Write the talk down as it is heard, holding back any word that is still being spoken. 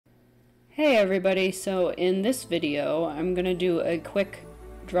Hey everybody, so in this video I'm going to do a quick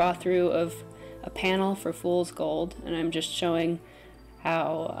draw through of a panel for Fool's Gold, and I'm just showing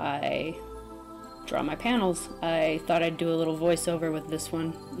how I draw my panels. I thought I'd do a little voiceover with this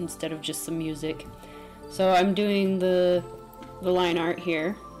one instead of just some music. So I'm doing the line art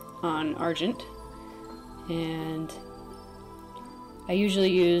here on Argent, and I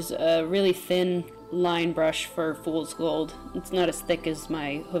usually use a really thin line brush for Fool's Gold. It's not as thick as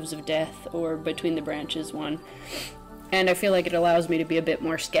my Hooves of Death or Between the Branches one, and I feel like it allows me to be a bit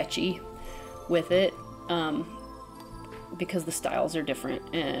more sketchy with it because the styles are different.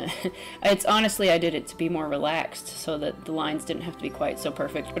 It's honestly, I did it to be more relaxed so that the lines didn't have to be quite so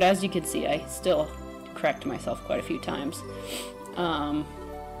perfect, but as you can see I still correct myself quite a few times.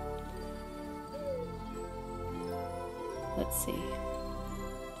 Let's see.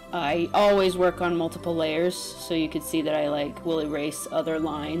 I always work on multiple layers, so you can see that I will erase other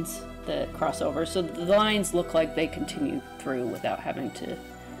lines that cross over, so the lines look like they continue through without having to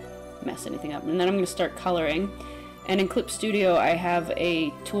mess anything up. And then I'm going to start coloring, and in Clip Studio I have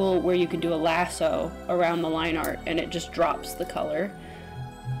a tool where you can do a lasso around the line art and it just drops the color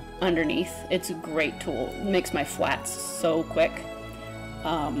underneath. It's a great tool. It makes my flats so quick.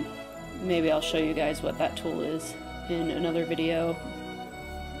 Maybe I'll show you guys what that tool is in another video.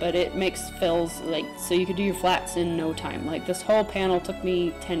 But it makes fills, so you could do your flats in no time. Like, this whole panel took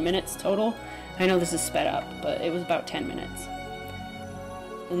me 10 minutes total. I know this is sped up, but it was about 10 minutes.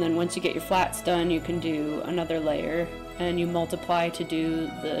 And then once you get your flats done, you can do another layer, and you multiply to do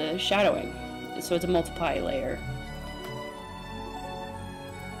the shadowing. So it's a multiply layer.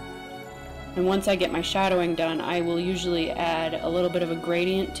 And once I get my shadowing done, I will usually add a little bit of a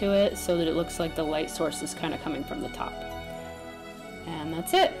gradient to it so that it looks like the light source is kind of coming from the top. And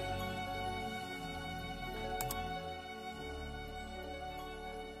that's it.